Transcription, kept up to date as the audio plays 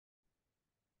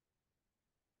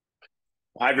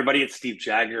Hi, everybody. It's Steve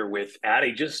Jagger with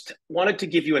Addy. Just wanted to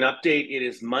give you an update. It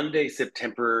is Monday,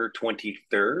 September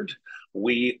 23rd.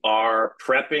 We are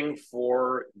prepping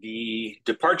for the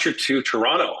departure to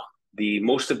Toronto.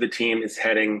 Most of the team is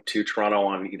heading to Toronto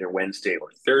on either Wednesday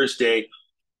or Thursday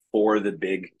for the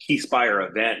big Keyspire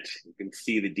event. You can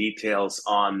see the details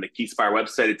on the Keyspire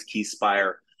website. It's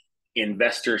Keyspire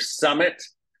Investor Summit.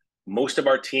 Most of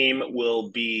our team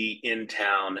will be in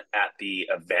town at the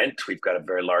event. We've got a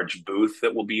very large booth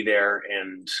that will be there,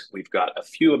 and we've got a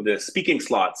few of the speaking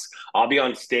slots. I'll be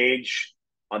on stage,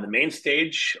 on the main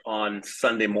stage on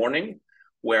Sunday morning,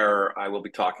 where I will be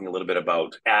talking a little bit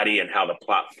about Addy and how the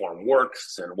platform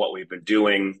works and what we've been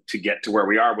doing to get to where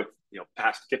we are with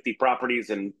past 50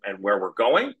 properties and where we're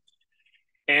going.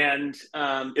 And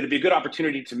it'll be a good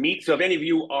opportunity to meet. So if any of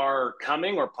you are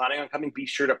coming or planning on coming, be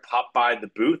sure to pop by the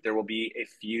booth. There will be a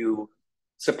few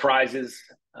surprises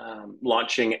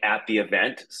launching at the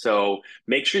event. So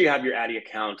make sure you have your Addy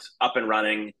account up and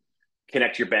running,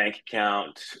 connect your bank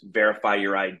account, verify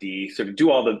your ID. So to do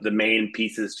all the main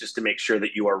pieces just to make sure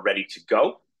that you are ready to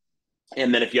go.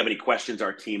 And then if you have any questions,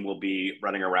 our team will be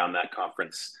running around that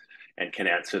conference and can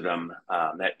answer them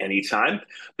at any time.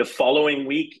 The following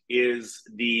week is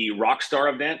the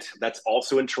Rockstar event. That's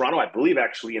also in Toronto, I believe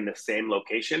actually in the same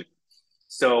location.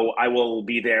 So I will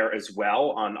be there as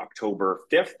well on October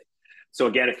 5th. So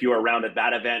again, if you are around at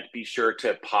that event, be sure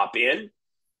to pop in.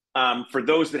 For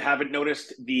those that haven't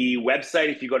noticed, the website,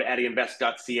 if you go to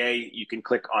addyinvest.ca, you can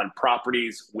click on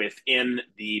properties. Within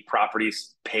the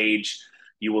properties page,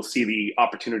 you will see the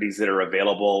opportunities that are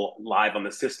available live on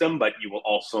the system, but you will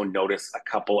also notice a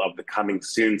couple of the coming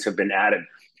soons have been added.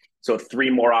 So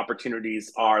 3 more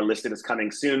opportunities are listed as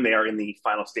coming soon. They are in the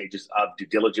final stages of due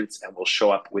diligence and will show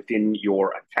up within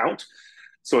your account.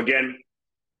 So again,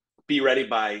 be ready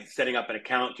by setting up an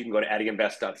account. You can go to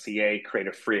addyinvest.ca, create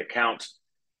a free account,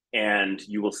 and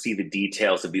you will see the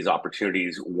details of these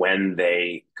opportunities when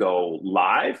they go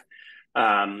live.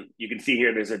 You can see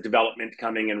here there's a development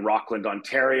coming in Rockland,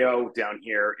 Ontario. Down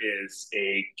here is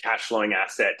a cash flowing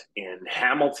asset in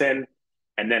Hamilton.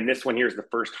 And then this one here is the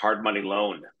first hard money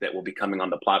loan that will be coming on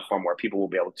the platform where people will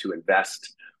be able to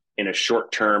invest in a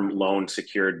short-term loan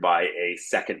secured by a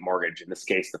second mortgage. In this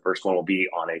case, the first one will be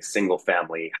on a single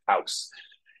family house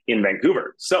in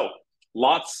Vancouver. So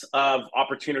lots of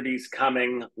opportunities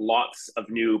coming, lots of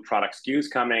new product SKUs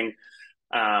coming.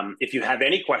 If you have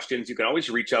any questions, you can always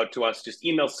reach out to us. Just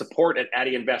email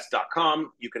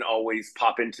support@addyinvest.com. You can always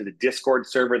pop into the Discord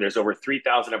server. There's over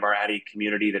 3,000 of our Addy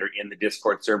community that are in the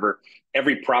Discord server.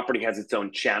 Every property has its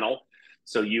own channel.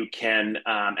 So you can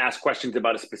ask questions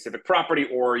about a specific property,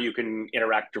 or you can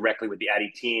interact directly with the Addy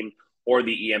team or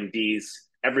the EMDs.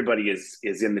 Everybody is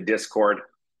in the Discord.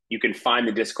 You can find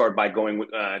the Discord by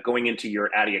going into your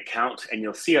Addy account, and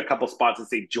you'll see a couple spots that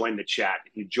say join the chat.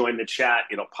 If you join the chat,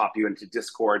 it'll pop you into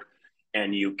Discord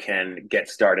and you can get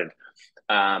started.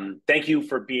 Thank you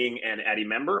for being an Addy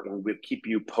member. We'll keep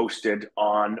you posted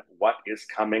on what is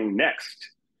coming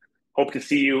next. Hope to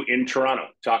see you in Toronto.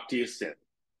 Talk to you soon.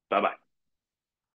 Bye-bye.